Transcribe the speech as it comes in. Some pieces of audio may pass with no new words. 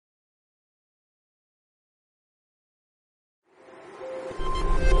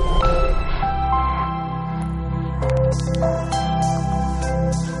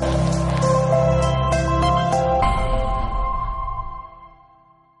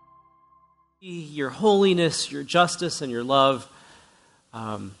Your holiness, your justice, and your love.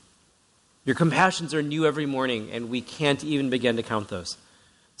 Your compassions are new every morning, and we can't even begin to count those.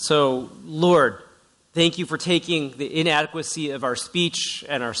 So, Lord, thank you for taking the inadequacy of our speech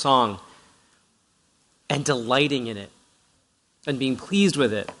and our song and delighting in it and being pleased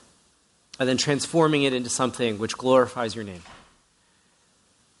with it and then transforming it into something which glorifies your name.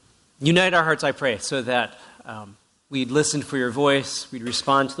 Unite our hearts, I pray, so that we'd listen for your voice, we'd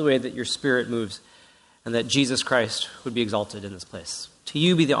respond to the way that your Spirit moves, and that Jesus Christ would be exalted in this place. To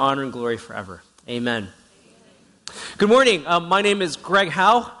you be the honor and glory forever. Amen. Good morning. My name is Greg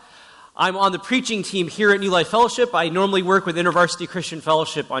Howe. I'm on the preaching team here at New Life Fellowship. I normally work with InterVarsity Christian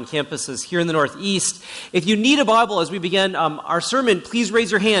Fellowship on campuses here in the Northeast. If you need a Bible as we begin our sermon, please raise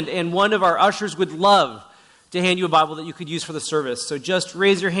your hand, and one of our ushers would love to hand you a Bible that you could use for the service. So just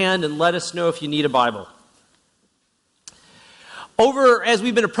raise your hand and let us know if you need a Bible. As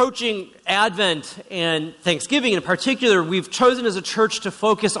we've been approaching Advent and Thanksgiving in particular, we've chosen as a church to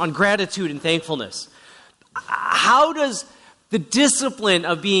focus on gratitude and thankfulness. How does the discipline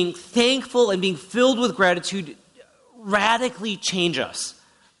of being thankful and being filled with gratitude radically change us?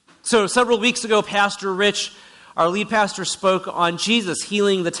 So several weeks ago, Pastor Rich, our lead pastor, spoke on Jesus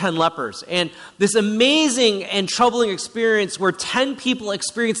healing the 10 lepers. And this amazing and troubling experience where 10 people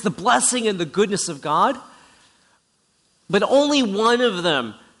experienced the blessing and the goodness of God, but only one of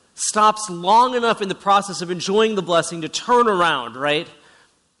them stops long enough in the process of enjoying the blessing to turn around, right?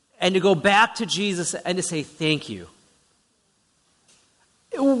 And to go back to Jesus and to say thank you.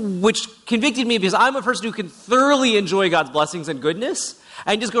 Which convicted me because I'm a person who can thoroughly enjoy God's blessings and goodness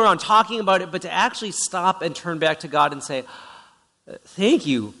and just go around talking about it, but to actually stop and turn back to God and say, thank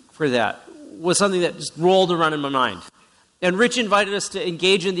you for that, was something that just rolled around in my mind. And Rich invited us to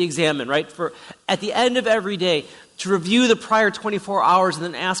engage in the examine, right? For at the end of every day, to review the prior 24 hours and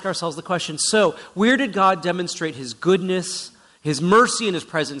then ask ourselves the question, so where did God demonstrate his goodness, his mercy, and his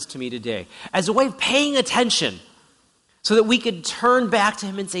presence to me today? As a way of paying attention so that we could turn back to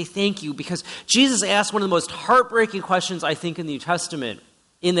him and say thank you. Because Jesus asked one of the most heartbreaking questions, I think, in the New Testament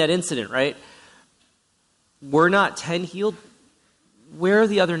in that incident, right? Were not 10 healed? Where are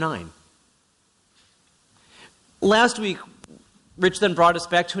the other 9? Last week, Rich then brought us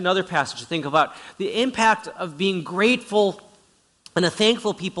back to another passage to think about the impact of being grateful and a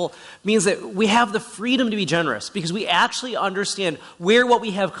thankful people means that we have the freedom to be generous because we actually understand where what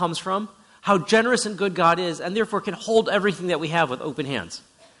we have comes from, how generous and good God is, and therefore can hold everything that we have with open hands.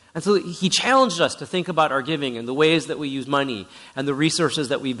 And so he challenged us to think about our giving and the ways that we use money and the resources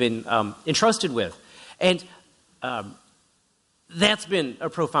that we've been entrusted with. And that's been a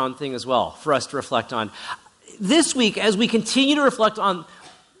profound thing as well for us to reflect on. This week, as we continue to reflect on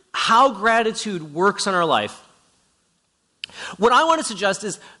how gratitude works in our life, what I want to suggest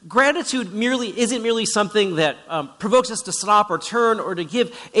is gratitude isn't merely something that provokes us to stop or turn or to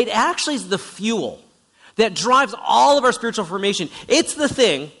give. It actually is the fuel that drives all of our spiritual formation. It's the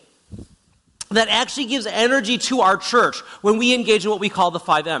thing that actually gives energy to our church when we engage in what we call the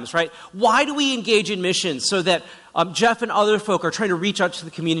 5 M's, right? Why do we engage in missions? So that Jeff and other folk are trying to reach out to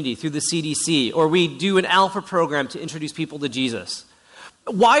the community through the CDC, or we do an Alpha program to introduce people to Jesus.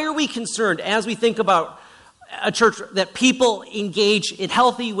 Why are we concerned as we think about a church that people engage in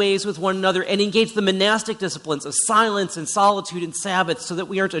healthy ways with one another and engage the monastic disciplines of silence and solitude and Sabbath so that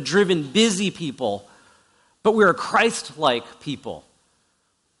we aren't a driven, busy people, but we're a Christ-like people?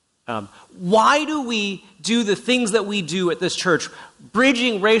 Why do we do the things that we do at this church,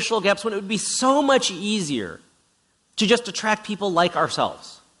 bridging racial gaps, when it would be so much easier to just attract people like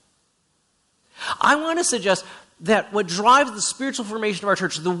ourselves? I want to suggest that what drives the spiritual formation of our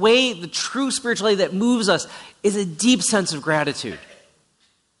church, the true spirituality that moves us, is a deep sense of gratitude.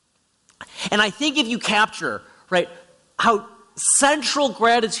 And I think if you capture, right, how central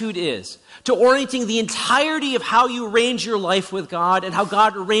gratitude is to orienting the entirety of how you arrange your life with God and how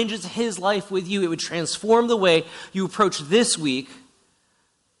God arranges his life with you, it would transform the way you approach this week,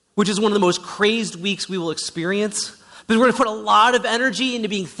 which is one of the most crazed weeks we will experience. But we're going to put a lot of energy into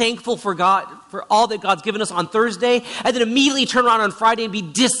being thankful for God, for all that God's given us on Thursday, and then immediately turn around on Friday and be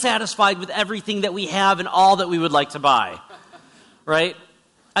dissatisfied with everything that we have and all that we would like to buy, right?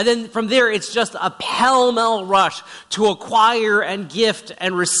 And then from there, it's just a pell-mell rush to acquire and gift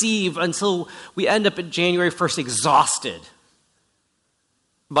and receive until we end up at January 1st exhausted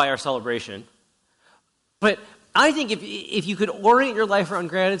by our celebration. But I think if you could orient your life around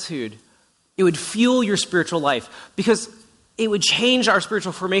gratitude, it would fuel your spiritual life because it would change our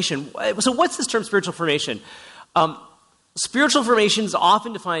spiritual formation. So what's this term spiritual formation? Spiritual formation is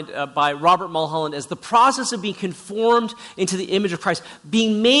often defined by Robert Mulholland as the process of being conformed into the image of Christ,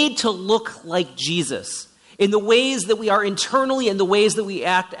 being made to look like Jesus in the ways that we are internally and the ways that we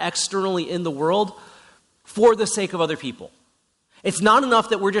act externally in the world for the sake of other people. It's not enough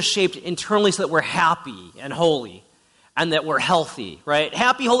that we're just shaped internally so that we're happy and holy and that we're healthy, right?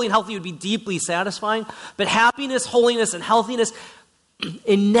 Happy, holy, and healthy would be deeply satisfying, but happiness, holiness, and healthiness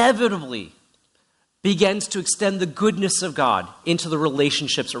inevitably begins to extend the goodness of God into the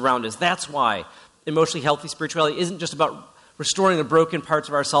relationships around us. That's why emotionally healthy spirituality isn't just about restoring the broken parts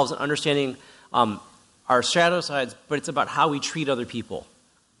of ourselves and understanding our shadow sides, but it's about how we treat other people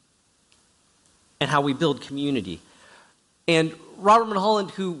and how we build community. And Robert Mulholland,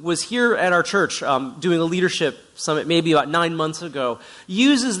 who was here at our church doing a leadership summit maybe about 9 months ago,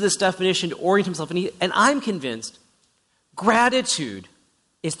 uses this definition to orient himself. And I'm convinced gratitude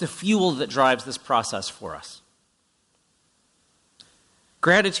is the fuel that drives this process for us.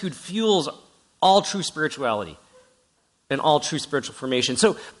 Gratitude fuels all true spirituality and all true spiritual formation.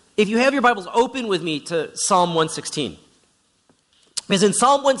 So if you have your Bibles, open with me to Psalm 116. Because in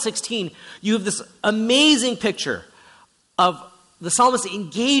Psalm 116, you have this amazing picture of the psalmist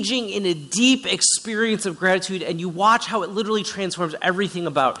engaging in a deep experience of gratitude, and you watch how it literally transforms everything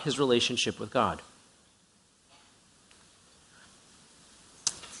about his relationship with God.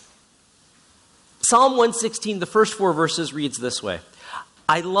 Psalm 116, the first 4 verses reads this way.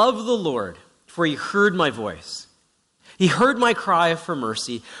 I love the Lord, for he heard my voice. He heard my cry for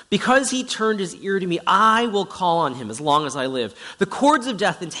mercy. Because he turned his ear to me, I will call on him as long as I live. The cords of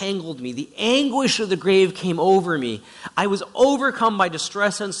death entangled me. The anguish of the grave came over me. I was overcome by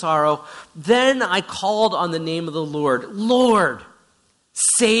distress and sorrow. Then I called on the name of the Lord. Lord,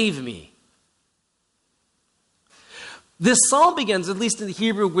 save me. This psalm begins, at least in the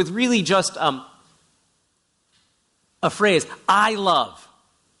Hebrew, with really just a phrase, I love.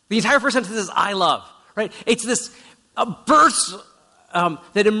 The entire first sentence is I love, right? It's this burst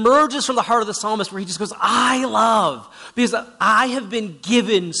that emerges from the heart of the psalmist where he just goes, I love, because I have been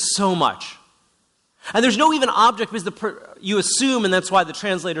given so much. And there's no even object because you assume, and that's why the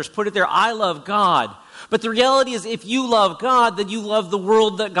translators put it there, I love God. But the reality is if you love God, then you love the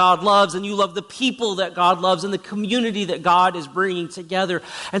world that God loves, and you love the people that God loves, and the community that God is bringing together.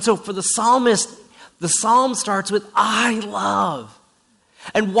 And so for the psalmist, the psalm starts with, I love.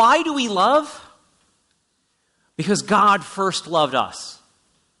 And why do we love? Because God first loved us,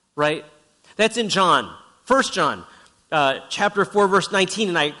 right? That's in John, 1 John, chapter 4, verse 19,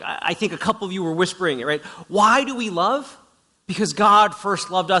 and I think a couple of you were whispering it, right? Why do we love? Because God first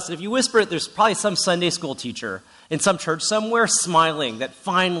loved us. And if you whisper it, there's probably some Sunday school teacher in some church somewhere smiling that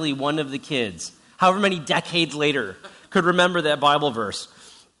finally one of the kids, however many decades later, could remember that Bible verse.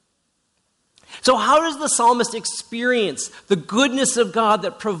 So how does the psalmist experience the goodness of God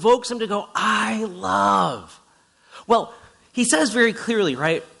that provokes him to go, I love? Well, he says very clearly,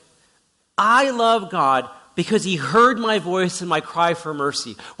 right? I love God because he heard my voice and my cry for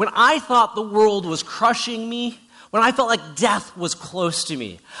mercy. When I thought the world was crushing me, when I felt like death was close to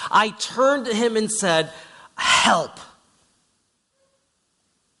me, I turned to him and said, help.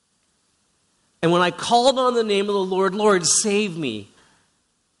 And when I called on the name of the Lord, Lord, save me,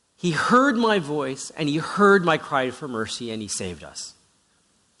 he heard my voice, and he heard my cry for mercy, and he saved us.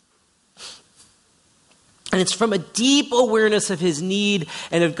 And it's from a deep awareness of his need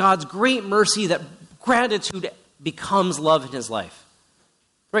and of God's great mercy that gratitude becomes love in his life.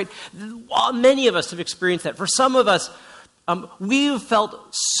 Right? Many of us have experienced that. For some of us, we've felt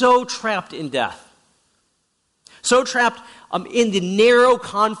so trapped in death. So trapped in the narrow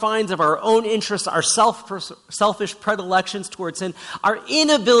confines of our own interests, our selfish predilections towards sin, our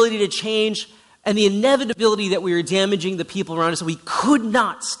inability to change, and the inevitability that we are damaging the people around us, so we could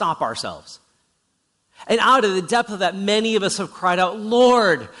not stop ourselves. And out of the depth of that, many of us have cried out,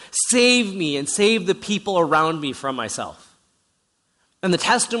 Lord, save me and save the people around me from myself. And the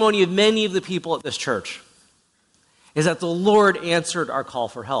testimony of many of the people at this church is that the Lord answered our call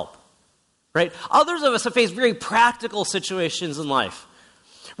for help. Right? Others of us have faced very practical situations in life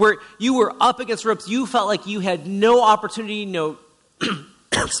where you were up against ropes. You felt like you had no opportunity, no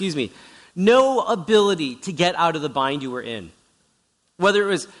ability to get out of the bind you were in. Whether it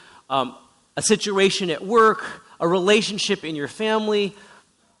was a situation at work, a relationship in your family,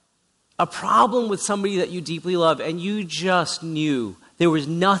 a problem with somebody that you deeply love, and you just knew there was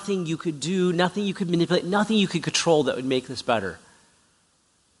nothing you could do, nothing you could manipulate, nothing you could control that would make this better.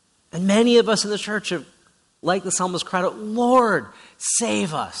 And many of us in the church have, like the psalmist, cried out, Lord,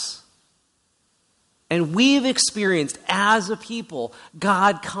 save us. And we've experienced as a people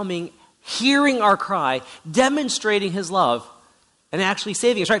God coming hearing our cry, demonstrating his love, and actually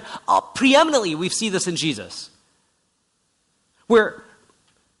saving us, right? Preeminently, we see this in Jesus. We're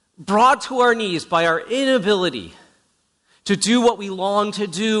brought to our knees by our inability to do what we long to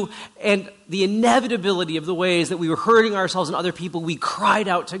do, and the inevitability of the ways that we were hurting ourselves and other people. We cried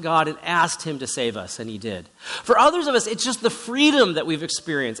out to God and asked him to save us, and he did. For others of us, it's just the freedom that we've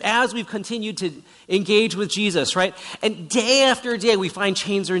experienced as we've continued to engage with Jesus, right? And day after day, we find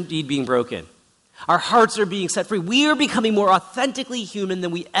chains are indeed being broken. Our hearts are being set free. We are becoming more authentically human than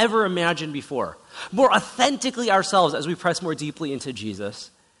we ever imagined before. More authentically ourselves as we press more deeply into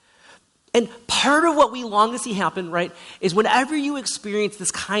Jesus. And part of what we long to see happen, right, is whenever you experience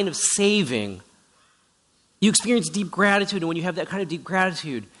this kind of saving, you experience deep gratitude. And when you have that kind of deep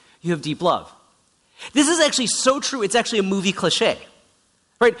gratitude, you have deep love. This is actually so true, it's actually a movie cliche.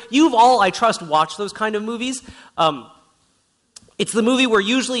 Right? You've all, I trust, watched those kind of movies. It's the movie where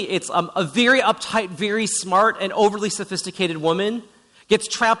usually it's a very uptight, very smart, and overly sophisticated woman gets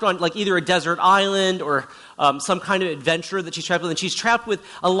trapped on like either a desert island or some kind of adventure that she's trapped with. And she's trapped with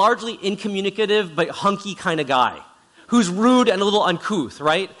a largely incommunicative but hunky kind of guy who's rude and a little uncouth,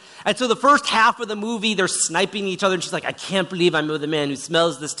 right? And so the first half of the movie, they're sniping each other. And she's like, I can't believe I'm with a man who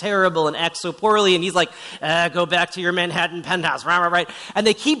smells this terrible and acts so poorly. And he's like, go back to your Manhattan penthouse, right? And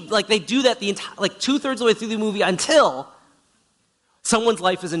they keep, like, they do that the entire, like 2/3 of the way through the movie until someone's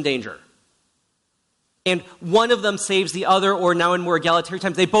life is in danger. And one of them saves the other, or now in more egalitarian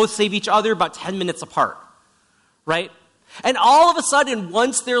times, they both save each other about 10 minutes apart, right? And all of a sudden,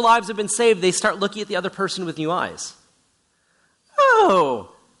 once their lives have been saved, they start looking at the other person with new eyes. Oh,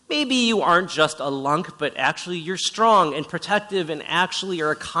 maybe you aren't just a lunk, but actually you're strong and protective and actually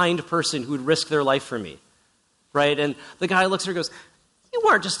are a kind person who would risk their life for me, right? And the guy looks at her and goes, you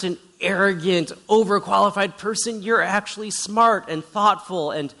aren't just an arrogant, overqualified person. You're actually smart and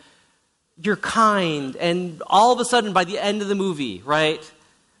thoughtful and you're kind. And all of a sudden, by the end of the movie, right,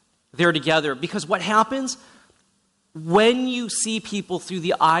 they're together. Because what happens? When you see people through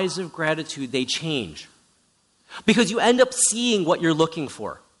the eyes of gratitude, they change. Because you end up seeing what you're looking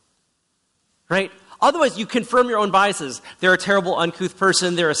for, right? Otherwise, you confirm your own biases. They're a terrible, uncouth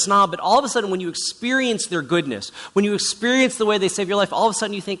person. They're a snob. But all of a sudden, when you experience their goodness, when you experience the way they save your life, all of a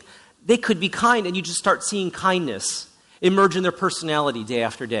sudden you think they could be kind, and you just start seeing kindness emerge in their personality day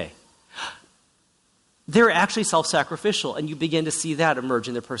after day. They're actually self-sacrificial, and you begin to see that emerge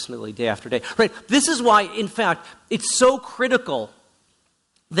in their personality day after day. Right? This is why, in fact, it's so critical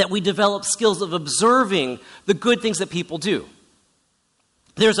that we develop skills of observing the good things that people do.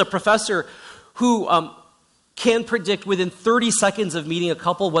 There's a professor who can predict within 30 seconds of meeting a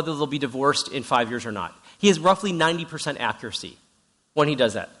couple whether they'll be divorced in 5 years or not. He has roughly 90% accuracy when he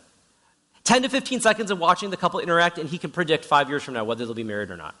does that. 10 to 15 seconds of watching the couple interact, and he can predict 5 years from now whether they'll be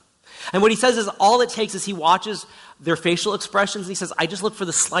married or not. And what he says is all it takes is he watches their facial expressions, and he says, I just look for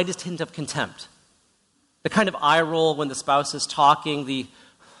the slightest hint of contempt. The kind of eye roll when the spouse is talking, the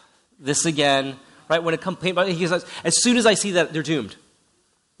this again, right? When it complains about it, he says, as soon as I see that, they're doomed.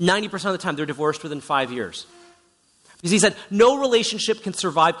 90% of the time, they're divorced within 5 years. Because he said, no relationship can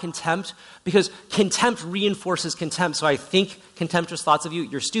survive contempt because contempt reinforces contempt. So I think contemptuous thoughts of you,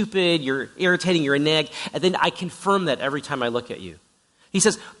 you're stupid, you're irritating, you're a nag, and then I confirm that every time I look at you. He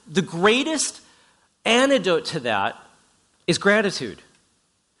says, the greatest antidote to that is gratitude.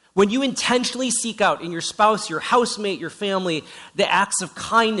 When you intentionally seek out in your spouse, your housemate, your family, the acts of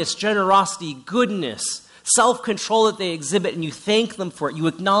kindness, generosity, goodness, self-control that they exhibit, and you thank them for it, you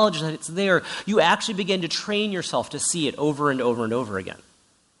acknowledge that it's there, you actually begin to train yourself to see it over and over and over again.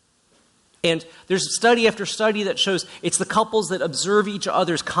 And there's study after study that shows it's the couples that observe each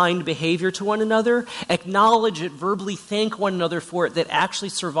other's kind behavior to one another, acknowledge it, verbally thank one another for it, that actually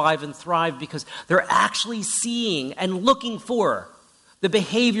survive and thrive because they're actually seeing and looking for the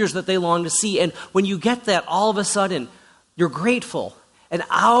behaviors that they long to see. And when you get that, all of a sudden, you're grateful. And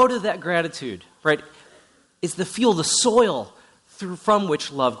out of that gratitude, right, is the fuel, the soil from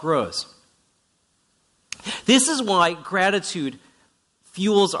which love grows. This is why gratitude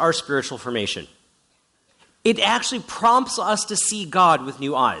fuels our spiritual formation. It actually prompts us to see God with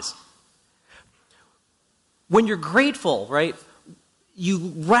new eyes. When you're grateful, right,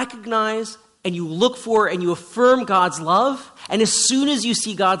 you recognize and you look for and you affirm God's love, and as soon as you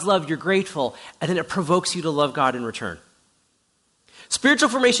see God's love, you're grateful, and then it provokes you to love God in return. Spiritual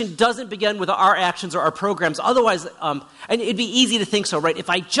formation doesn't begin with our actions or our programs. Otherwise, and it'd be easy to think so, right? If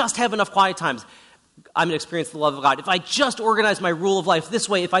I just have enough quiet times, I'm going to experience the love of God. If I just organize my rule of life this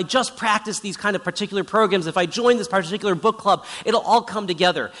way, if I just practice these kind of particular programs, if I join this particular book club, it'll all come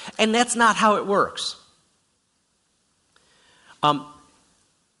together. And that's not how it works.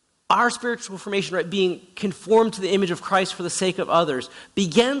 Our spiritual formation, right, being conformed to the image of Christ for the sake of others,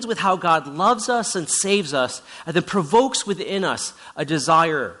 begins with how God loves us and saves us, and then provokes within us a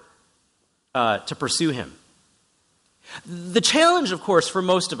desire to pursue him. The challenge, of course, for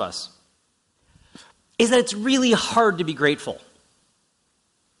most of us is that it's really hard to be grateful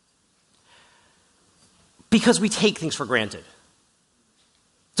because we take things for granted.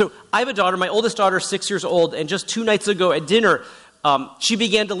 So I have a daughter, my oldest daughter is 6 years old, and just 2 nights ago at dinner, she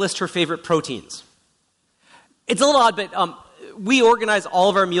began to list her favorite proteins. It's a little odd, but we organize all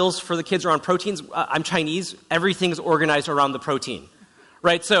of our meals for the kids around proteins. I'm Chinese. Everything's organized around the protein,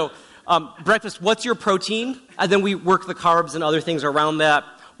 right? So breakfast, what's your protein? And then we work the carbs and other things around that.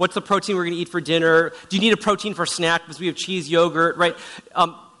 What's the protein we're going to eat for dinner? Do you need a protein for snack? Because we have cheese, yogurt, right?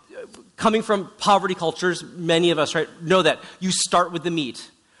 Coming from poverty cultures, many of us, right, know that you start with the meat.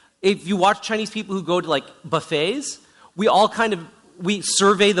 If you watch Chinese people who go to like buffets, we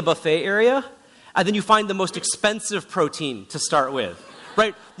survey the buffet area, and then you find the most expensive protein to start with,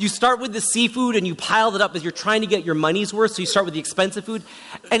 right? You start with the seafood, and you pile it up as you're trying to get your money's worth, so you start with the expensive food.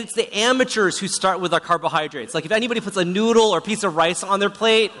 And it's the amateurs who start with our carbohydrates. Like if anybody puts a noodle or a piece of rice on their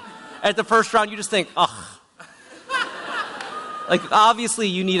plate at the first round, you just think, ugh. Like obviously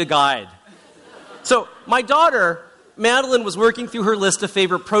you need a guide. So my daughter, Madeline, was working through her list of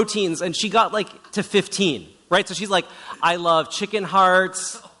favorite proteins, and she got to 15. Right? So she's like, I love chicken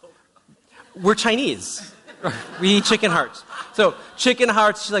hearts. We're Chinese. We eat chicken hearts. So chicken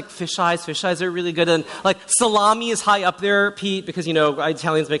hearts, she's like, fish eyes are really good. And salami is high up there, Pete, because,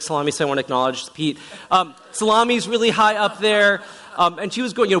 Italians make salami, so I want to acknowledge Pete. Salami is really high up there. And she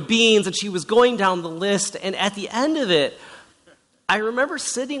was going, beans, and she was going down the list. And at the end of it, I remember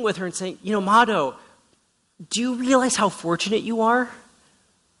sitting with her and saying, Mado, do you realize how fortunate you are?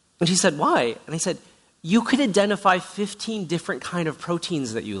 And she said, why? And I said, you could identify 15 different kind of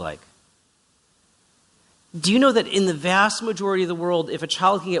proteins that you like. Do you know that in the vast majority of the world, if a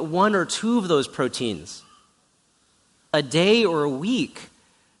child can get 1 or 2 of those proteins a day or a week,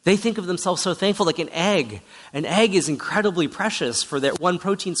 they think of themselves so thankful, like an egg. An egg is incredibly precious for that one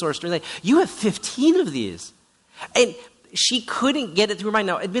protein source during the day. You have 15 of these. And she couldn't get it through her mind.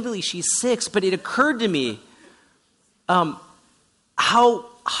 Now, admittedly, she's 6, but it occurred to me how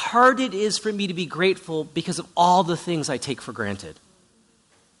hard it is for me to be grateful because of all the things I take for granted.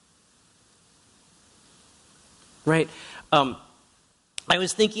 Right? I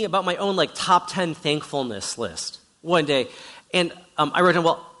was thinking about my own top 10 thankfulness list one day, and I wrote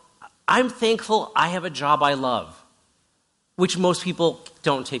down, I'm thankful I have a job I love, which most people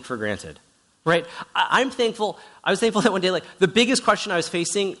don't take for granted. Right? I was thankful that one day, the biggest question I was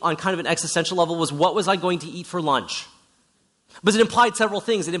facing on kind of an existential level was, what was I going to eat for lunch? But it implied several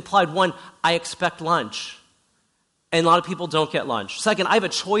things. It implied, one, I expect lunch. And a lot of people don't get lunch. Second, I have a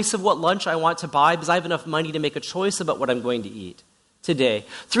choice of what lunch I want to buy because I have enough money to make a choice about what I'm going to eat today.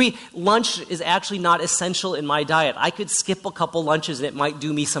 3, lunch is actually not essential in my diet. I could skip a couple lunches and it might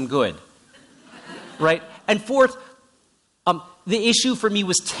do me some good. Right? And 4th, the issue for me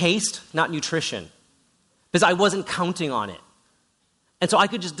was taste, not nutrition. Because I wasn't counting on it. And so I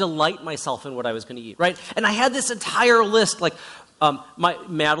could just delight myself in what I was going to eat, right? And I had this entire list,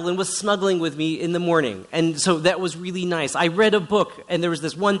 Madeline was snuggling with me in the morning, and so that was really nice. I read a book, and there was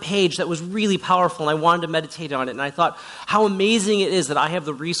this one page that was really powerful, and I wanted to meditate on it, and I thought how amazing it is that I have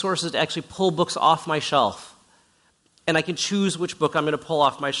the resources to actually pull books off my shelf, and I can choose which book I'm going to pull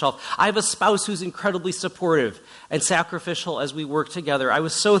off my shelf. I have a spouse who's incredibly supportive and sacrificial as we work together. I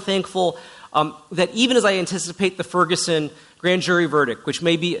was so thankful that even as I anticipate the Ferguson grand jury verdict, which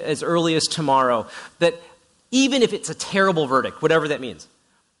may be as early as tomorrow, that even if it's a terrible verdict, whatever that means,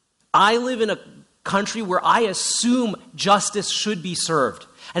 I live in a country where I assume justice should be served.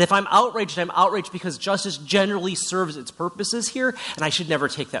 And if I'm outraged because justice generally serves its purposes here, and I should never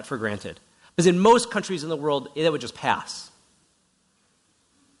take that for granted. Because in most countries in the world, that would just pass.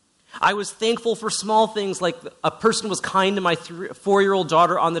 I was thankful for small things like a person was kind to my 4-year-old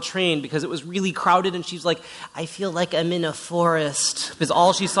daughter on the train because it was really crowded, and she's like, I feel like I'm in a forest, because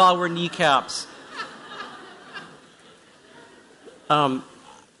all she saw were kneecaps.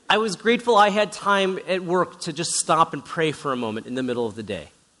 I was grateful I had time at work to just stop and pray for a moment in the middle of the day.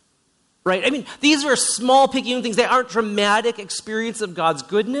 Right? I mean, these are small, picayune things. They aren't dramatic experience of God's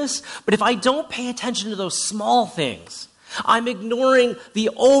goodness, but if I don't pay attention to those small things, I'm ignoring the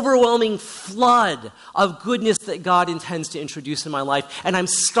overwhelming flood of goodness that God intends to introduce in my life, and I'm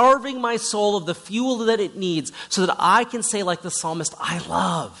starving my soul of the fuel that it needs so that I can say like the psalmist, I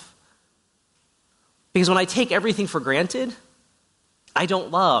love. Because when I take everything for granted, I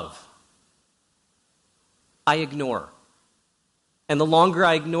don't love. I ignore. And the longer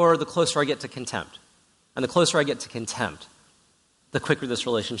I ignore, the closer I get to contempt. And the closer I get to contempt, the quicker this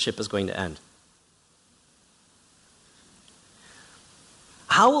relationship is going to end.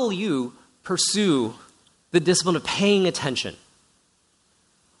 How will you pursue the discipline of paying attention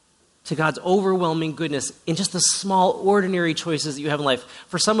to God's overwhelming goodness in just the small, ordinary choices that you have in life?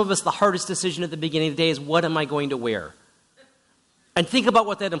 For some of us, the hardest decision at the beginning of the day is, what am I going to wear? And think about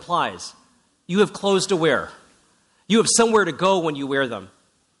what that implies. You have clothes to wear. You have somewhere to go when you wear them.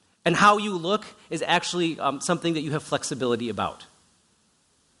 And how you look is actually something that you have flexibility about.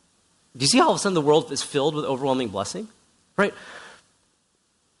 Do you see how all of a sudden the world is filled with overwhelming blessing? Right?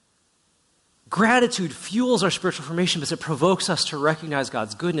 Gratitude fuels our spiritual formation because it provokes us to recognize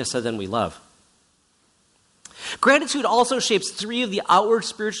God's goodness that then we love. Gratitude also shapes 3 of the outward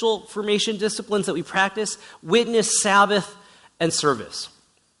spiritual formation disciplines that we practice: witness, Sabbath, and service.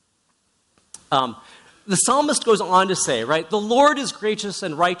 The psalmist goes on to say, right, the Lord is gracious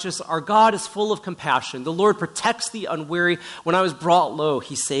and righteous. Our God is full of compassion. The Lord protects the unwary. When I was brought low,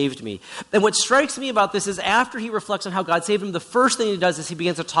 he saved me. And what strikes me about this is after he reflects on how God saved him, the first thing he does is he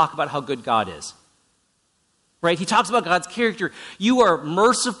begins to talk about how good God is. Right? He talks about God's character. You are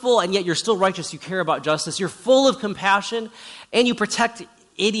merciful, and yet you're still righteous. You care about justice. You're full of compassion, and you protect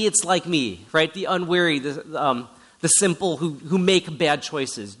idiots like me, right? The unwary, the simple who make bad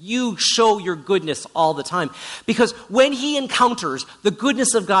choices. You show your goodness all the time. Because when he encounters the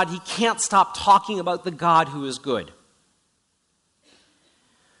goodness of God, he can't stop talking about the God who is good.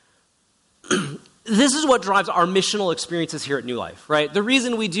 This is what drives our missional experiences here at New Life, right? The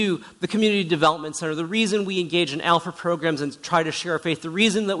reason we do the Community Development Center, the reason we engage in Alpha programs and try to share our faith, the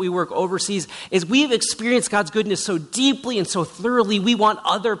reason that we work overseas is we've experienced God's goodness so deeply and so thoroughly, we want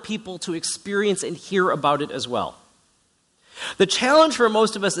other people to experience and hear about it as well. The challenge for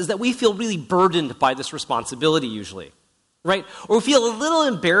most of us is that we feel really burdened by this responsibility usually, right? Or we feel a little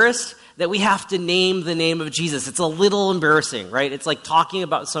embarrassed that we have to name the name of Jesus. It's a little embarrassing, right? It's like talking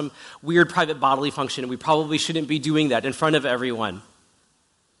about some weird private bodily function, and we probably shouldn't be doing that in front of everyone.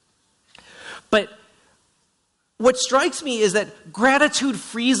 But what strikes me is that gratitude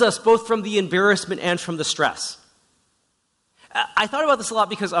frees us both from the embarrassment and from the stress. I thought about this a lot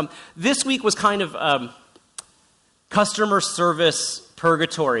because this week was kind of customer service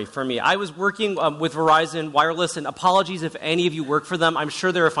purgatory for me. I was working with Verizon Wireless, and apologies if any of you work for them. I'm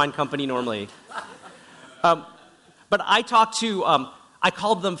sure they're a fine company normally. But I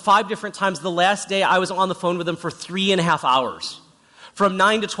called them 5 different times. The last day, I was on the phone with them for 3.5 hours. From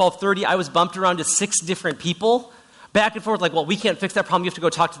 9 to 12:30, I was bumped around to 6 different people. Back and forth, like, well, we can't fix that problem. You have to go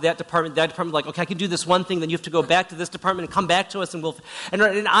talk to that department, like, okay, I can do this one thing, then you have to go back to this department and come back to us, and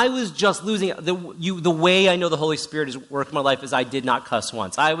and I was just losing it. The way I know the Holy Spirit is working in my life is I did not cuss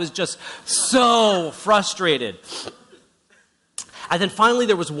once. I was just so frustrated. And then finally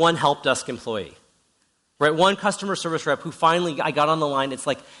there was one help desk employee, right? One customer service rep who finally, I got on the line. It's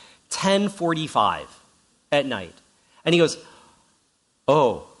like 10:45 at night. And he goes,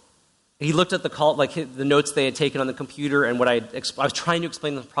 oh. He looked at the call, like the notes they had taken on the computer, and I was trying to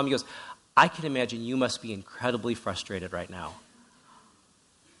explain the problem. He goes, I can imagine you must be incredibly frustrated right now.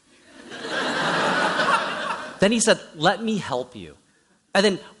 Then he said, let me help you. And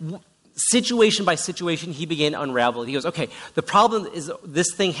then situation by situation, he began to unravel it. He goes, okay, the problem is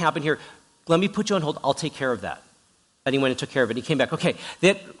this thing happened here. Let me put you on hold. I'll take care of that. And he went and took care of it. He came back. Okay,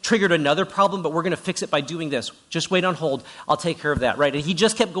 that triggered another problem, but we're going to fix it by doing this. Just wait on hold. I'll take care of that, right? And he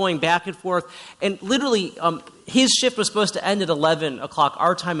just kept going back and forth. And literally, his shift was supposed to end at 11 o'clock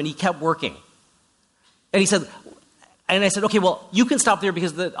our time, and he kept working. And he said, and I said, okay, well, you can stop there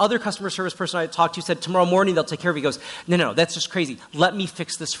because the other customer service person I talked to said tomorrow morning they'll take care of it. He goes, no, that's just crazy. Let me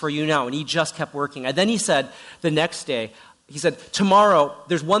fix this for you now. And he just kept working. And then he said the next day, he said, tomorrow,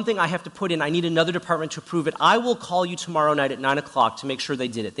 there's one thing I have to put in. I need another department to approve it. I will call you tomorrow night at 9 o'clock to make sure they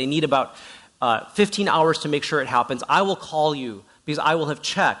did it. They need about 15 hours to make sure it happens. I will call you because I will have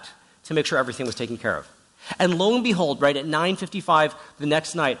checked to make sure everything was taken care of. And lo and behold, right at 9:55 the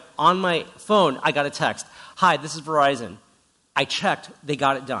next night, on my phone, I got a text. Hi, this is Verizon. I checked. They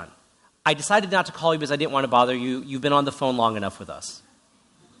got it done. I decided not to call you because I didn't want to bother you. You've been on the phone long enough with us.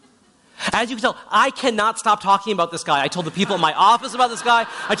 As you can tell, I cannot stop talking about this guy. I told the people in my office about this guy.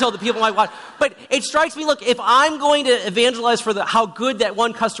 I told the people in my watch. But it strikes me, look, if I'm going to evangelize for how good that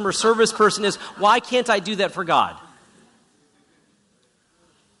one customer service person is, why can't I do that for God?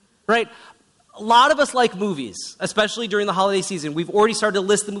 Right? A lot of us like movies, especially during the holiday season. We've already started to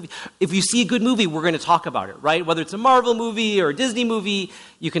list the movie. If you see a good movie, we're going to talk about it, right? Whether it's a Marvel movie or a Disney movie,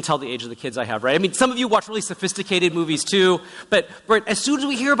 you can tell the age of the kids I have, right? I mean, some of you watch really sophisticated movies too, but as soon as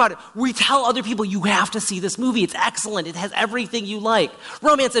we hear about it, we tell other people, you have to see this movie. It's excellent. It has everything you like.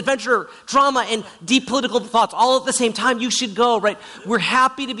 Romance, adventure, drama, and deep political thoughts all at the same time. You should go, right? We're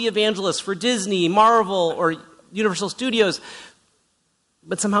happy to be evangelists for Disney, Marvel, or Universal Studios,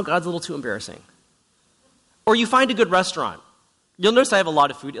 but somehow God's a little too embarrassing. Or you find a good restaurant. You'll notice I have a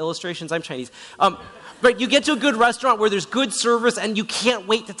lot of food illustrations. I'm Chinese. But you get to a good restaurant where there's good service and you can't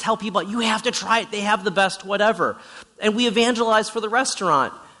wait to tell people, you have to try it. They have the best whatever. And we evangelize for the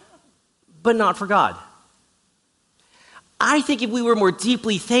restaurant, but not for God. I think if we were more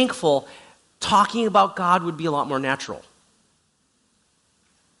deeply thankful, talking about God would be a lot more natural.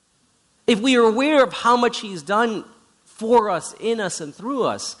 If we are aware of how much He's done for us, in us, and through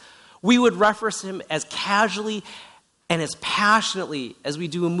us, we would reference Him as casually and as passionately as we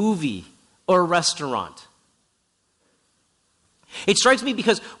do a movie or a restaurant. It strikes me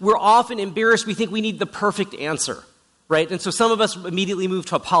because we're often embarrassed. We think we need the perfect answer, right? And so some of us immediately move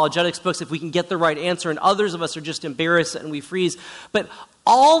to apologetics books if we can get the right answer, and others of us are just embarrassed and we freeze. But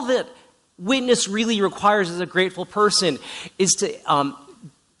all that witness really requires as a grateful person is to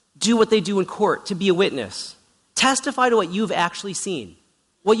do what they do in court, to be a witness. Testify to what you've actually seen,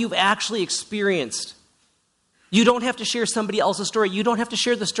 what you've actually experienced. You don't have to share somebody else's story. You don't have to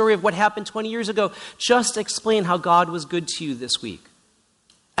share the story of what happened 20 years ago. Just explain how God was good to you this week.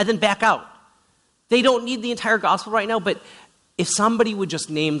 And then back out. They don't need the entire gospel right now, but if somebody would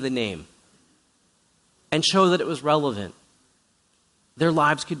just name the name and show that it was relevant, their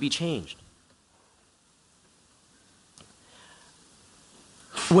lives could be changed.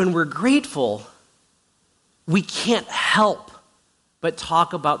 When we're grateful, we can't help but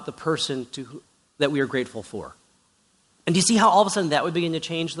talk about the person that we are grateful for. And do you see how all of a sudden that would begin to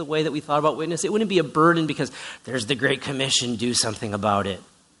change the way that we thought about witness? It wouldn't be a burden because there's the Great Commission, do something about it.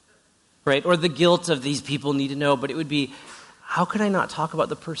 Right? Or the guilt of these people need to know, but it would be, how could I not talk about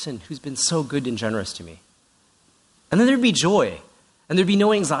the person who's been so good and generous to me? And then there'd be joy, and there'd be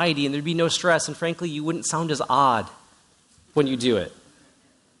no anxiety, and there'd be no stress, and frankly, you wouldn't sound as odd when you do it.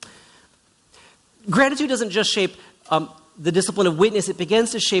 Gratitude doesn't just shape the discipline of witness, it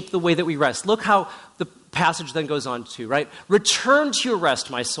begins to shape the way that we rest. Look how the passage then goes on to, right? Return to your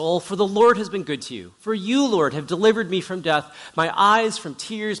rest, my soul, for the Lord has been good to you. For you, Lord, have delivered me from death, my eyes from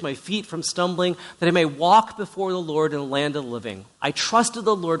tears, my feet from stumbling, that I may walk before the Lord in the land of the living. I trusted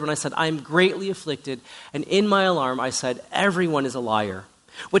the Lord when I said, I am greatly afflicted, and in my alarm I said, everyone is a liar.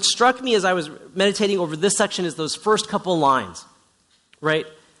 What struck me as I was meditating over this section is those first couple lines, right?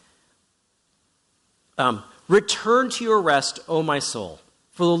 Return to your rest, O my soul,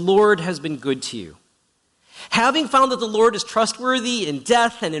 for the Lord has been good to you. Having found that the Lord is trustworthy in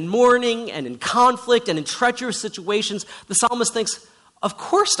death and in mourning and in conflict and in treacherous situations, the psalmist thinks, of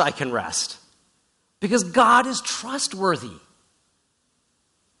course I can rest, because God is trustworthy.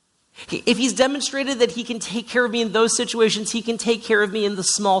 If He's demonstrated that He can take care of me in those situations, He can take care of me in the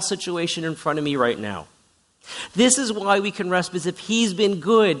small situation in front of me right now. This is why we can rest, because if He's been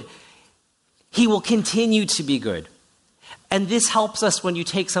good, He will continue to be good. And this helps us when you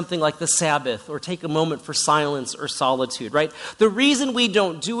take something like the Sabbath or take a moment for silence or solitude, right? The reason we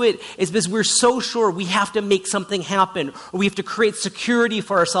don't do it is because we're so sure we have to make something happen, or we have to create security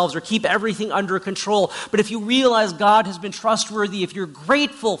for ourselves or keep everything under control. But if you realize God has been trustworthy, if you're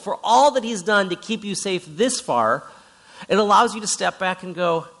grateful for all that He's done to keep you safe this far, it allows you to step back and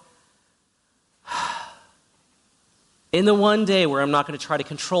go, in the one day where I'm not going to try to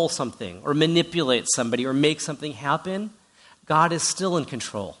control something or manipulate somebody or make something happen, God is still in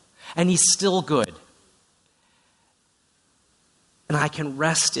control, and He's still good. And I can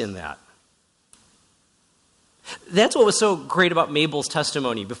rest in that. That's what was so great about Mabel's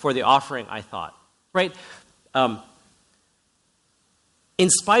testimony before the offering, I thought, right? In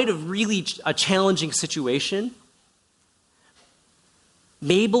spite of really a challenging situation,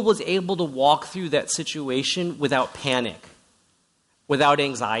 Mabel was able to walk through that situation without panic, without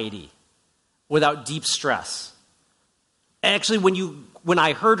anxiety, without deep stress. Actually, when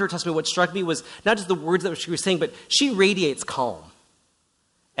I heard her testimony, what struck me was not just the words that she was saying, but she radiates calm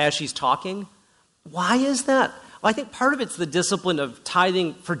as she's talking. Why is that? Well, I think part of it's the discipline of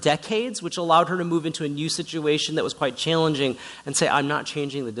tithing for decades, which allowed her to move into a new situation that was quite challenging and say, I'm not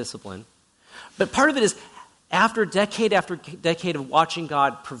changing the discipline. But part of it is after decade of watching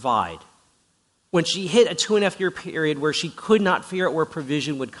God provide, when she hit a 2.5-year period where she could not figure out where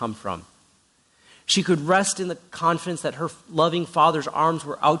provision would come from, She could rest in the confidence that her loving Father's arms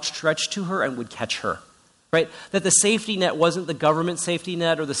were outstretched to her and would catch her, right? That the safety net wasn't the government safety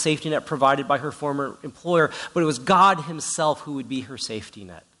net or the safety net provided by her former employer, but it was God himself who would be her safety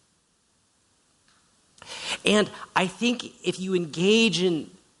net. And I think if you engage in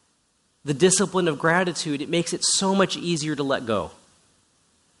the discipline of gratitude, it makes it so much easier to let go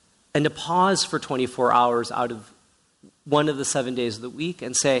and to pause for 24 hours out of one of the 7 days of the week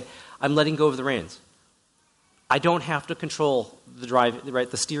and say, I'm letting go of the reins. I don't have to control the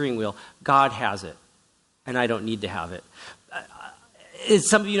steering wheel. God has it, and I don't need to have it. As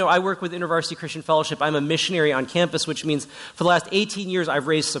some of you know, I work with InterVarsity Christian Fellowship. I'm a missionary on campus, which means for the last 18 years I've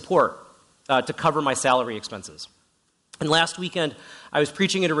raised support to cover my salary expenses. And last weekend, I was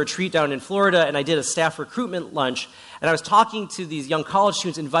preaching at a retreat down in Florida, and I did a staff recruitment lunch, and I was talking to these young college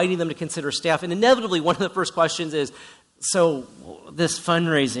students, inviting them to consider staff, and inevitably one of the first questions is, so this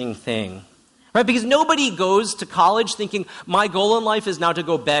fundraising thing, right? Because nobody goes to college thinking, my goal in life is now to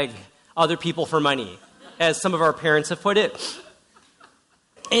go beg other people for money, as some of our parents have put it.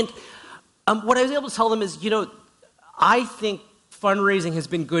 And what I was able to tell them is, I think fundraising has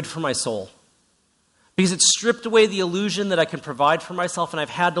been good for my soul. Because it's stripped away the illusion that I can provide for myself, and I've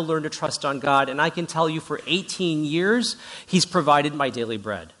had to learn to trust on God. And I can tell you for 18 years, he's provided my daily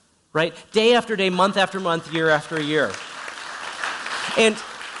bread, right? Day after day, month after month, year after year. And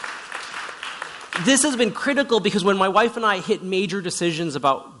this has been critical because when my wife and I hit major decisions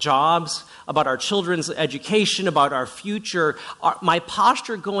about jobs, about our children's education, about our future, my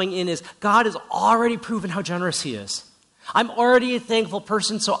posture going in is, God has already proven how generous he is. I'm already a thankful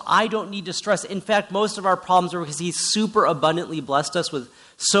person, so I don't need to stress. In fact, most of our problems are because he's super abundantly blessed us with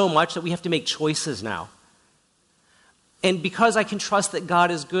so much that we have to make choices now. And because I can trust that God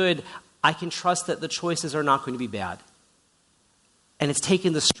is good, I can trust that the choices are not going to be bad. And it's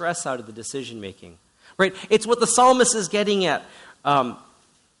taken the stress out of the decision making, right? It's what the psalmist is getting at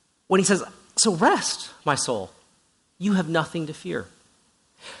when he says, so rest, my soul. You have nothing to fear.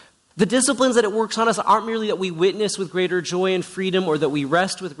 The disciplines that it works on us aren't merely that we witness with greater joy and freedom or that we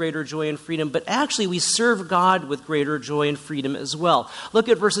rest with greater joy and freedom, but actually we serve God with greater joy and freedom as well. Look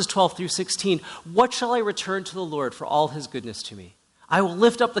at verses 12 through 16. What shall I return to the Lord for all his goodness to me? I will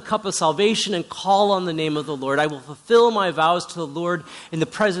lift up the cup of salvation and call on the name of the Lord. I will fulfill my vows to the Lord in the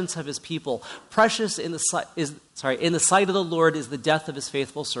presence of his people. Precious in the sight of the Lord is the death of his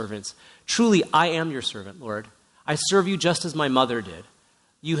faithful servants. Truly, I am your servant, Lord. I serve you just as my mother did.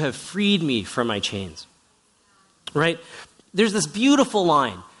 You have freed me from my chains. Right? There's this beautiful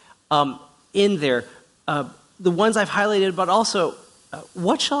line in there. The ones I've highlighted, but also,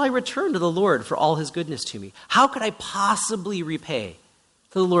 what shall I return to the Lord for all his goodness to me? How could I possibly repay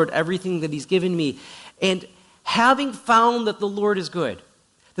to the Lord everything that he's given me? And having found that the Lord is good,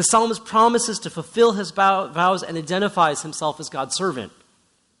 the psalmist promises to fulfill his vows and identifies himself as God's servant.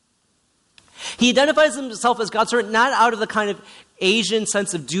 He identifies himself as God's servant not out of the kind of Asian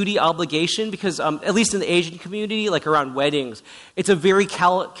sense of duty obligation, because at least in the Asian community, like around weddings, it's a very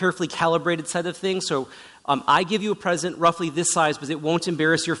carefully calibrated set of things. So I give you a present roughly this size because it won't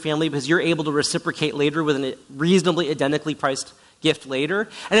embarrass your family because you're able to reciprocate later with a reasonably identically priced gift later.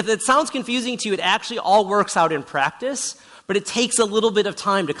 And if it sounds confusing to you, it actually all works out in practice, but it takes a little bit of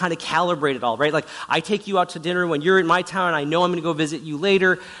time to kind of calibrate it all, right? Like I take you out to dinner when you're in my town. I know I'm going to go visit you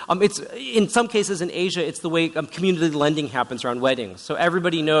later. It's in some cases in Asia, it's the way community lending happens around weddings. So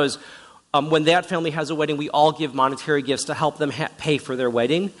everybody knows when that family has a wedding, we all give monetary gifts to help them pay for their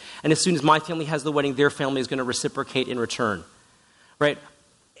wedding. And as soon as my family has the wedding, their family is going to reciprocate in return, right?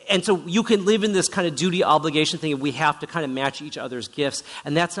 And so you can live in this kind of duty obligation thing, and we have to kind of match each other's gifts.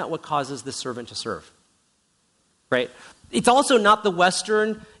 And that's not what causes the servant to serve, right? It's also not the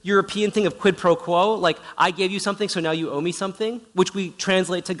Western European thing of quid pro quo, like I gave you something, so now you owe me something, which we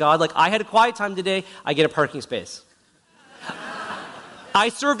translate to God. Like I had a quiet time today, I get a parking space. I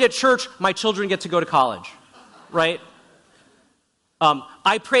served at church, my children get to go to college, right?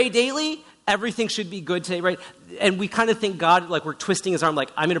 I pray daily, everything should be good today, right? And we kind of think God, like we're twisting his arm,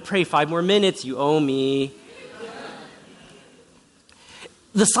 like I'm going to pray 5 more minutes, you owe me.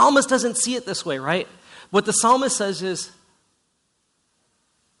 The psalmist doesn't see it this way, right? What the psalmist says is,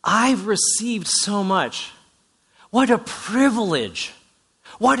 I've received so much. What a privilege.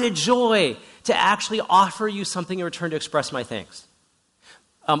 What a joy to actually offer you something in return to express my thanks.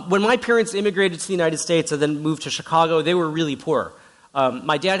 When my parents immigrated to the United States and then moved to Chicago, they were really poor.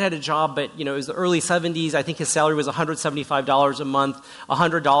 My dad had a job, but it was the early 70s. I think his salary was $175 a month,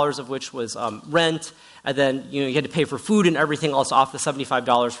 $100 of which was rent. And then you had to pay for food and everything else off the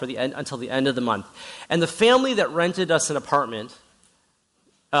 $75 for the end until the end of the month. And the family that rented us an apartment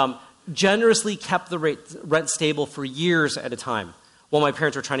generously kept the rent stable for years at a time while my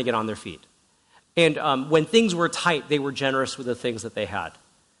parents were trying to get on their feet. And when things were tight, they were generous with the things that they had.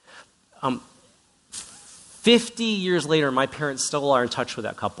 50 years later, my parents still are in touch with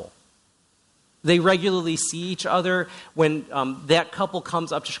that couple. They regularly see each other. When that couple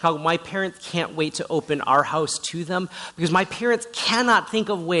comes up to Chicago, my parents can't wait to open our house to them because my parents cannot think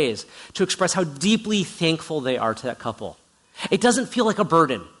of ways to express how deeply thankful they are to that couple. It doesn't feel like a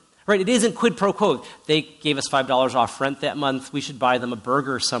burden, right? It isn't quid pro quo. They gave us $5 off rent that month. We should buy them a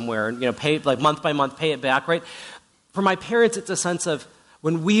burger somewhere and pay like month by month, pay it back, right? For my parents, it's a sense of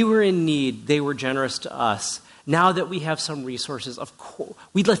when we were in need, they were generous to us. Now that we have some resources, of course,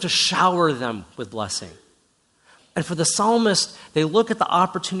 we'd like to shower them with blessing. And for the psalmist, they look at the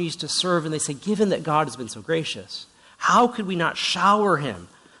opportunities to serve and they say, given that God has been so gracious, how could we not shower him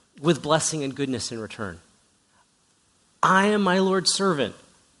with blessing and goodness in return? I am my Lord's servant,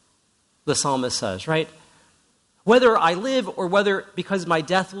 the psalmist says, right? Whether I live or whether because my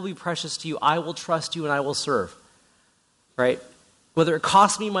death will be precious to you, I will trust you and I will serve, right? Whether it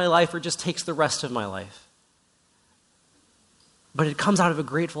costs me my life or just takes the rest of my life. But it comes out of a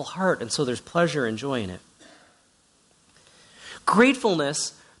grateful heart, and so there's pleasure and joy in it.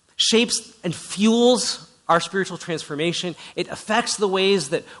 Gratefulness shapes and fuels our spiritual transformation. It affects the ways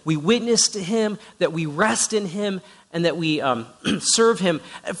that we witness to him, that we rest in him, and that we serve him.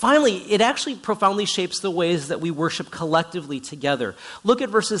 And finally, it actually profoundly shapes the ways that we worship collectively together. Look at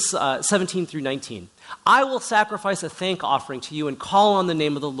verses 17 through 19. I will sacrifice a thank offering to you and call on the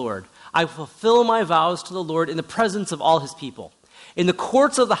name of the Lord. I will fulfill my vows to the Lord in the presence of all his people. In the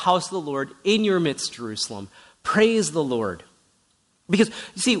courts of the house of the Lord, in your midst, Jerusalem, praise the Lord. Because,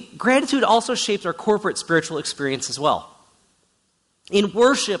 you see, gratitude also shapes our corporate spiritual experience as well. In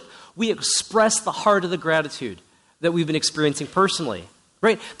worship, we express the heart of the gratitude that we've been experiencing personally,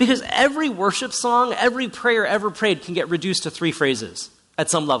 right? Because every worship song, every prayer ever prayed can get reduced to 3 phrases at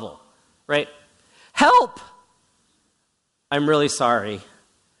some level, right? Help! I'm really sorry.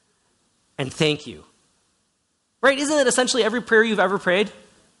 And thank you. Right? Isn't it essentially every prayer you've ever prayed?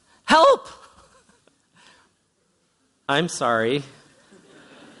 Help! I'm sorry.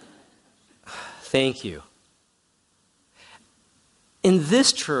 Thank you. In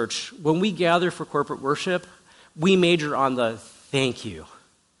this church, when we gather for corporate worship, we major on the thank you.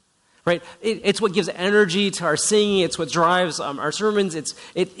 Right? It's what gives energy to our singing. It's what drives our sermons. It's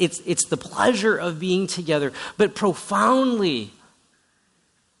the pleasure of being together. But profoundly,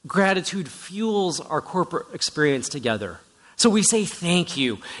 gratitude fuels our corporate experience together. So we say thank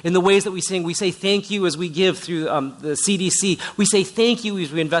you. In the ways that we sing, we say thank you as we give through the CDC. We say thank you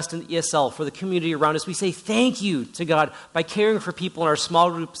as we invest in the ESL for the community around us. We say thank you to God by caring for people in our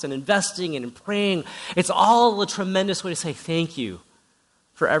small groups and investing and praying. It's all a tremendous way to say thank you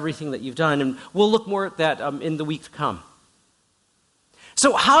for everything that you've done. And we'll look more at that in the week to come.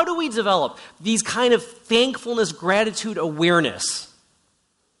 So how do we develop these kind of thankfulness, gratitude, awareness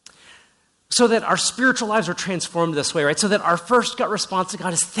so that our spiritual lives are transformed this way, right? So that our first gut response to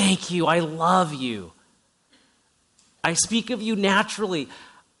God is, thank you, I love you. I speak of you naturally.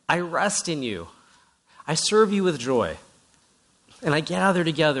 I rest in you. I serve you with joy. And I gather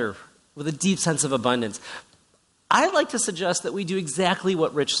together with a deep sense of abundance. I'd like to suggest that we do exactly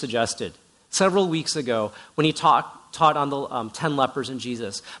what Rich suggested several weeks ago when he taught on the 10 lepers in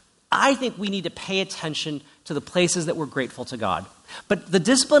Jesus. I think we need to pay attention to the places that we're grateful to God. But the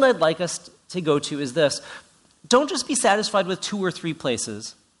discipline I'd like us to go to is this. Don't just be satisfied with 2 or 3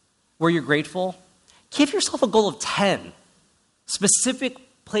 places where you're grateful. Give yourself a goal of 10 specific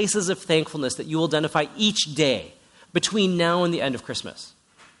places of thankfulness that you will identify each day between now and the end of Christmas.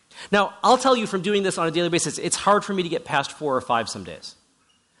 Now, I'll tell you from doing this on a daily basis, it's hard for me to get past 4 or 5 some days.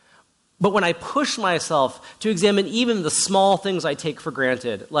 But when I push myself to examine even the small things I take for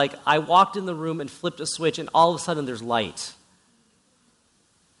granted, like I walked in the room and flipped a switch and all of a sudden there's light,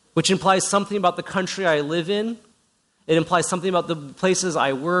 which implies something about the country I live in. It implies something about the places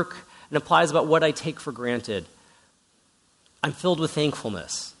I work. It implies about what I take for granted. I'm filled with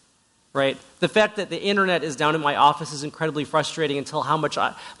thankfulness, right? The fact that the internet is down in my office is incredibly frustrating until how much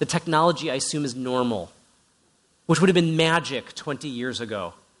the technology I assume is normal, which would have been magic 20 years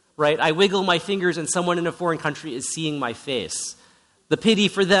ago, right? I wiggle my fingers and someone in a foreign country is seeing my face. The pity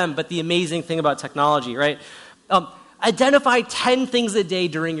for them, but the amazing thing about technology, right? Identify 10 things a day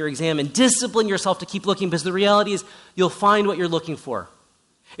during your exam and discipline yourself to keep looking, because the reality is you'll find what you're looking for.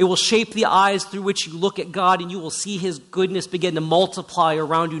 It will shape the eyes through which you look at God, and you will see his goodness begin to multiply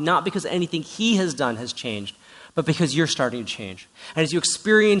around you, not because anything he has done has changed, but because you're starting to change. And as you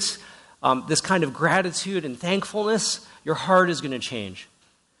experience this kind of gratitude and thankfulness, your heart is going to change.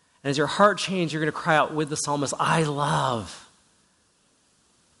 And as your heart changes, you're going to cry out with the psalmist, I love,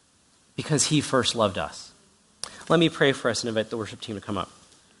 because he first loved us. Let me pray for us and invite the worship team to come up.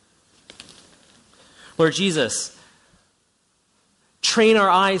 Lord Jesus, train our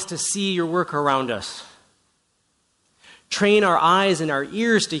eyes to see your work around us. Train our eyes and our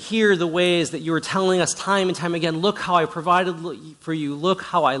ears to hear the ways that you are telling us time and time again, look how I provided for you, look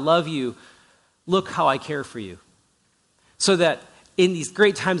how I love you, look how I care for you. So that in these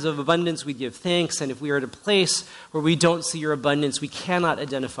great times of abundance, we give thanks, and if we are at a place where we don't see your abundance, we cannot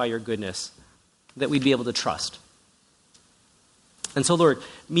identify your goodness, that we'd be able to trust. And so, Lord,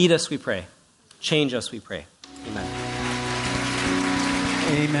 meet us, we pray. Change us, we pray. Amen.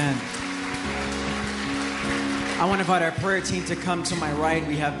 Amen. I want to invite our prayer team to come to my right.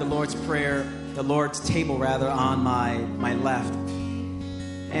 We have the Lord's table on my left.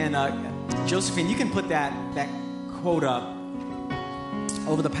 And Josephine, you can put that quote up.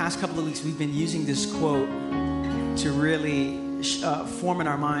 Over the past couple of weeks, we've been using this quote to really form in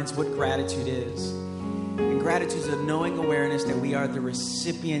our minds what gratitude is. And gratitude is a knowing awareness that we are the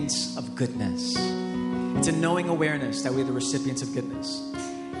recipients of goodness. It's a knowing awareness that we're the recipients of goodness.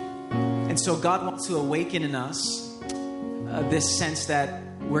 And so God wants to awaken in us this sense that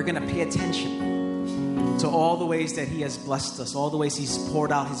we're going to pay attention to all the ways that he has blessed us, all the ways he's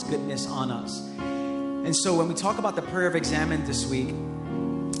poured out his goodness on us. And so when we talk about the prayer of examine this week,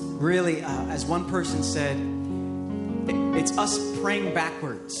 really, as one person said, it's us praying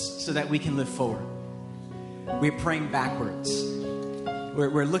backwards so that we can live forward. We're praying backwards.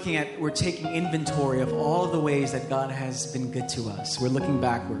 We're taking inventory of all the ways that God has been good to us. We're looking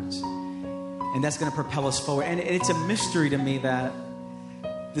backwards. And that's going to propel us forward. And it's a mystery to me that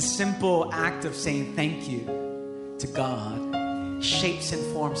the simple act of saying thank you to God shapes and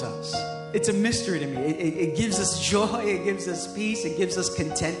forms us. It's a mystery to me. It gives us joy. It gives us peace. It gives us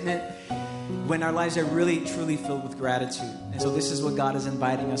contentment when our lives are really, truly filled with gratitude. And so this is what God is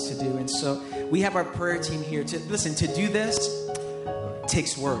inviting us to do. And so we have our prayer team here. To do this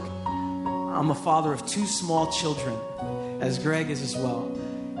takes work. I'm a father of 2 small children, as Greg is as well.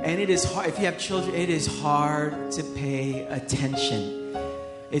 And it is hard. If you have children, it is hard to pay attention.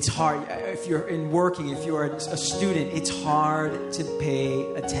 It's hard. If you're if you're a student, it's hard to pay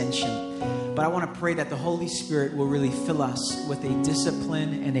attention. But I want to pray that the Holy Spirit will really fill us with a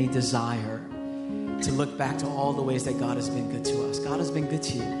discipline and a desire to look back to all the ways that God has been good to us. God has been good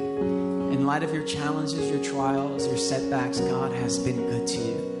to you. In light of your challenges, your trials, your setbacks, God has been good to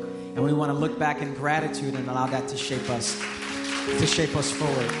you. And we want to look back in gratitude and allow that to shape us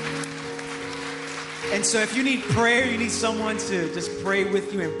forward. And so if you need prayer, you need someone to just pray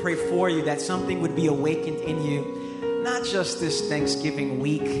with you and pray for you, that something would be awakened in you, not just this Thanksgiving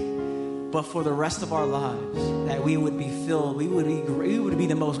week, but for the rest of our lives, that we would be filled, we would be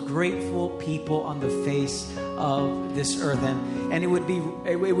the most grateful people on the face of this earth. And it would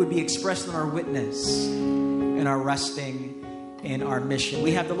be expressed in our witness, in our resting, in our mission.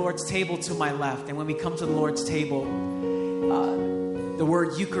 We have the Lord's table to my left, and when we come to the Lord's table, the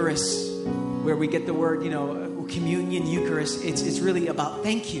word Eucharist, where we get the word, communion, Eucharist, it's really about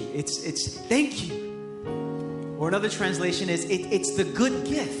thank you. It's thank you. Or another translation is it's the good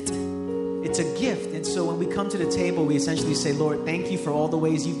gift. It's a gift. And so when we come to the table, we essentially say, Lord, thank you for all the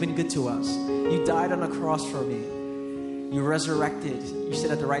ways you've been good to us. You died on a cross for me. You resurrected. You sit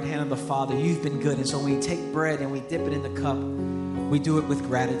at the right hand of the Father. You've been good. And so when we take bread and we dip it in the cup, we do it with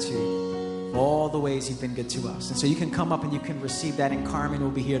gratitude. All the ways you've been good to us. And so you can come up and you can receive that, and Carmen will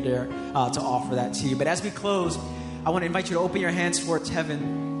be here there to offer that to you. But as we close, I want to invite you to open your hands towards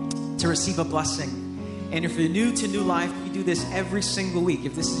heaven to receive a blessing. And if you're new to New Life, we do this every single week.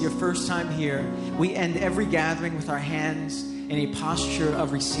 If this is your first time here, we end every gathering with our hands in a posture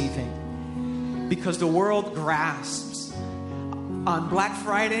of receiving. Because the world grasps. On Black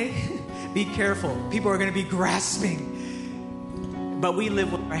Friday, be careful. People are going to be grasping. But we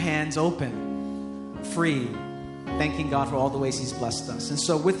live with our hands open, free, thanking God for all the ways he's blessed us. And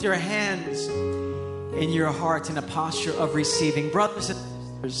so with your hands in your heart in a posture of receiving, brothers and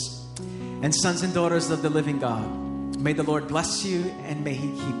sisters and sons and daughters of the living God, may the Lord bless you and may he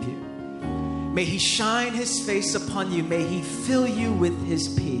keep you. May he shine his face upon you. May he fill you with his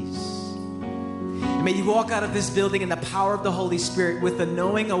peace. And may you walk out of this building in the power of the Holy Spirit with a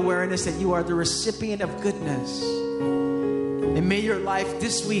knowing awareness that you are the recipient of goodness. And may your life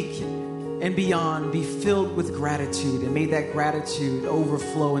this week and beyond be filled with gratitude. And may that gratitude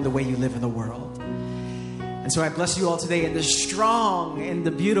overflow in the way you live in the world. And so I bless you all today in the strong, in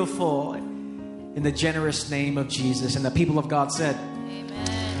the beautiful, in the generous name of Jesus. And the people of God said,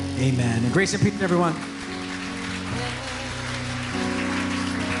 Amen. Amen. And grace and peace to everyone.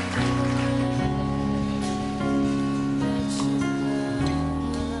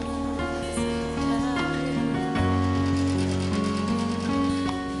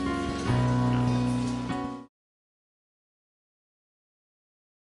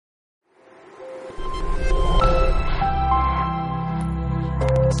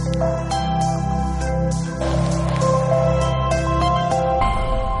 Jesus.